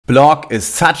Block is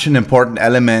such an important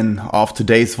element of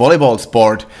today's volleyball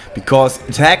sport because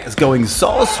attack is going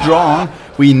so strong.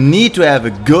 We need to have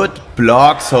a good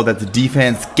block so that the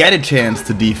defense get a chance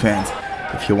to defend.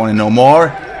 If you want to know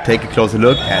more, take a closer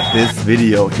look at this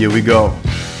video. Here we go.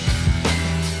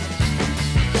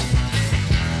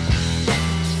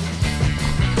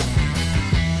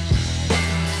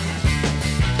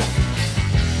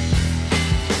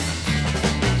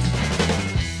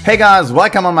 Hey guys,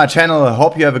 welcome on my channel. I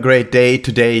hope you have a great day.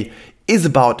 Today is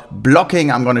about blocking.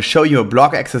 I'm going to show you a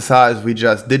block exercise we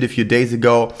just did a few days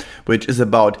ago, which is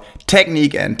about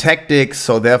technique and tactics.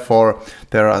 So therefore,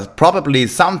 there are probably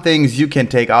some things you can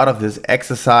take out of this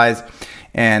exercise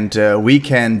and we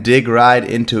can dig right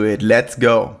into it. Let's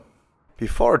go.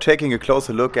 Before taking a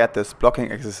closer look at this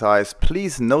blocking exercise,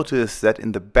 please notice that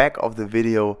in the back of the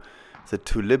video, the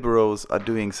two liberos are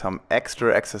doing some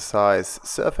extra exercise,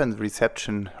 serve and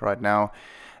reception right now,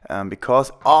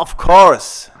 because of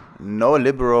course no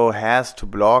libero has to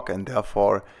block and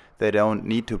therefore they don't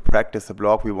need to practice the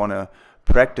block. We want to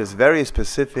practice very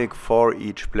specific for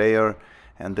each player,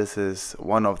 and this is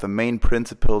one of the main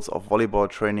principles of volleyball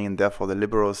training, and therefore the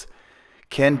liberos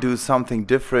can do something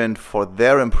different for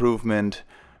their improvement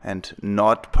and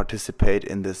not participate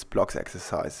in this blocks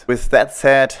exercise. With that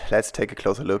said, let's take a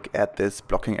closer look at this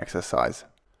blocking exercise.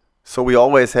 So we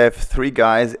always have three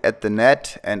guys at the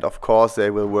net, and of course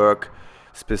they will work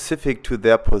specific to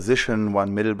their position: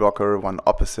 one middle blocker, one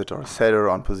opposite or setter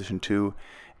on position 2,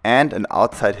 and an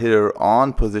outside hitter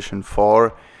on position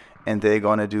 4. And they're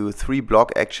gonna do 3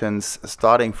 block actions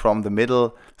starting from the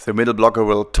middle. So the middle blocker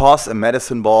will toss a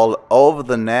medicine ball over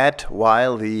the net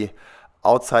while the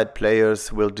outside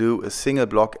players will do a single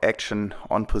block action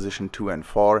on position 2 and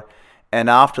 4. And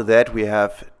after that we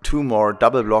have 2 more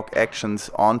double block actions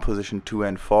on position 2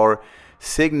 and 4,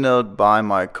 signaled by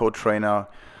my co-trainer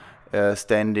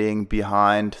standing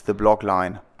behind the block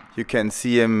line. You can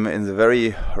see him in the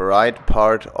very right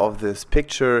part of this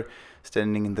picture,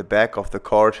 standing in the back of the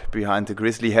court behind the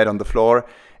grizzly head on the floor,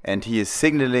 and he is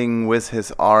signaling with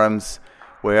his arms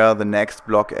where the next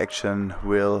block action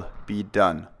will be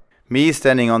done. Me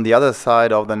standing on the other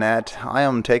side of the net, I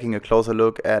am taking a closer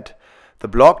look at the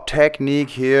block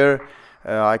technique here.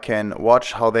 I can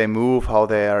watch how they move, how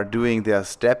they are doing their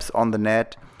steps on the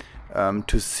net.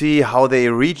 To see how they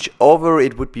reach over,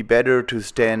 it would be better to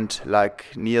stand like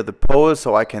near the pole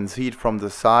so I can see it from the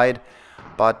side.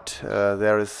 But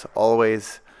there is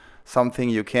always something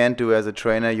you can't do as a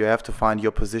trainer. You have to find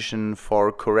your position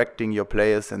for correcting your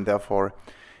players, and therefore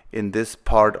in this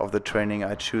part of the training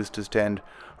I choose to stand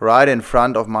right in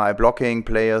front of my blocking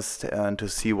players and to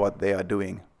see what they are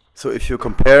doing. So if you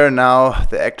compare now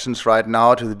the actions right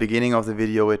now to the beginning of the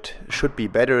video, it should be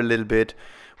better a little bit.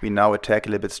 We now attack a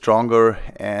little bit stronger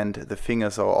and the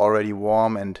fingers are already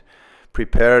warm and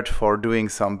prepared for doing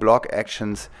some block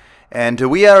actions. And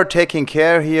we are taking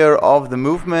care here of the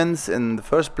movements in the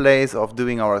first place, of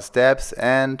doing our steps,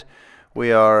 and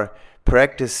we are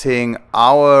practicing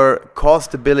our core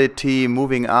stability,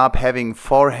 moving up, having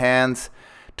 4 hands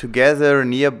together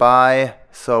nearby,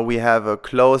 so we have a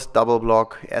closed double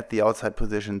block at the outside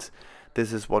positions.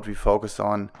 This is what we focus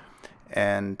on,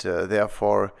 and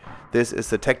therefore this is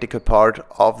the tactical part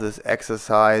of this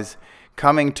exercise,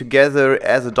 coming together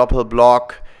as a double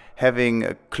block, having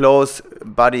a close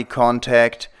body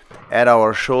contact at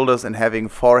our shoulders and having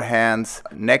 4 hands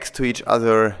next to each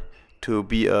other to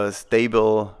be a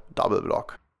stable double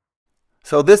block.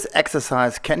 So this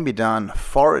exercise can be done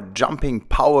for jumping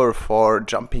power, for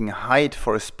jumping height,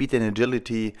 for speed and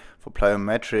agility, for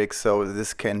plyometrics. So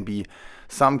this can be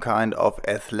some kind of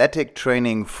athletic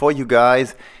training for you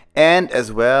guys. And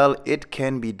as well, it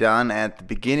can be done at the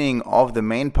beginning of the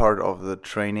main part of the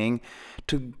training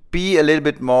to be a little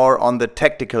bit more on the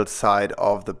tactical side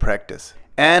of the practice.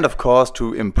 And of course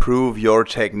to improve your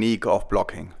technique of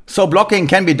blocking. So blocking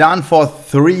can be done for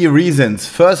 3 reasons.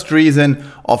 First reason,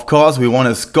 of course, we want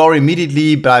to score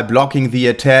immediately by blocking the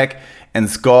attack and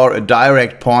score a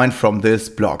direct point from this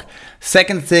block.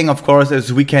 Second thing, of course,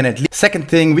 is we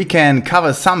can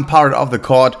cover some part of the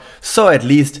court, so at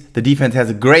least the defense has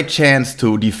a great chance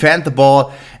to defend the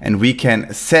ball and we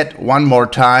can set one more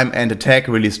time and attack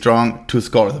really strong to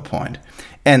score the point.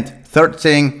 And third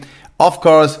thing, of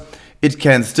course, it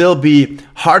can still be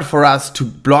hard for us to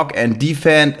block and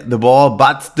defend the ball,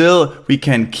 but still we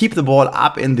can keep the ball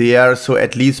up in the air, so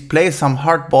at least play some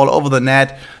hard ball over the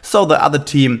net so the other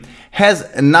team has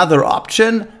another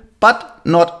option, but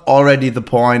not already the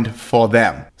point for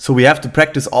them. So we have to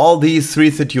practice all these 3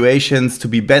 situations to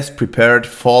be best prepared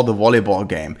for the volleyball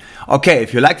game. Okay,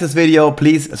 if you like this video,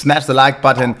 please smash the like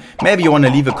button. Maybe you want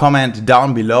to leave a comment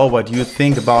down below what you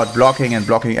think about blocking and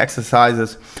blocking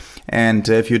exercises. And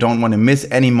if you don't want to miss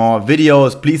any more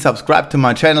videos, please subscribe to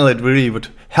my channel. It really would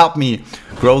help me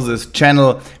grow this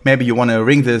channel. Maybe you want to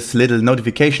ring this little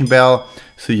notification bell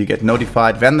so you get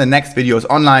notified when the next video is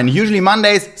online. Usually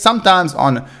Mondays, sometimes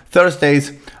on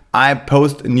Thursdays, I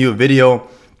post a new video.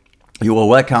 You are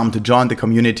welcome to join the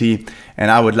community,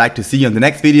 and I would like to see you in the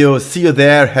next video. See you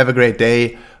there. Have a great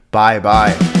day. Bye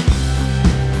bye.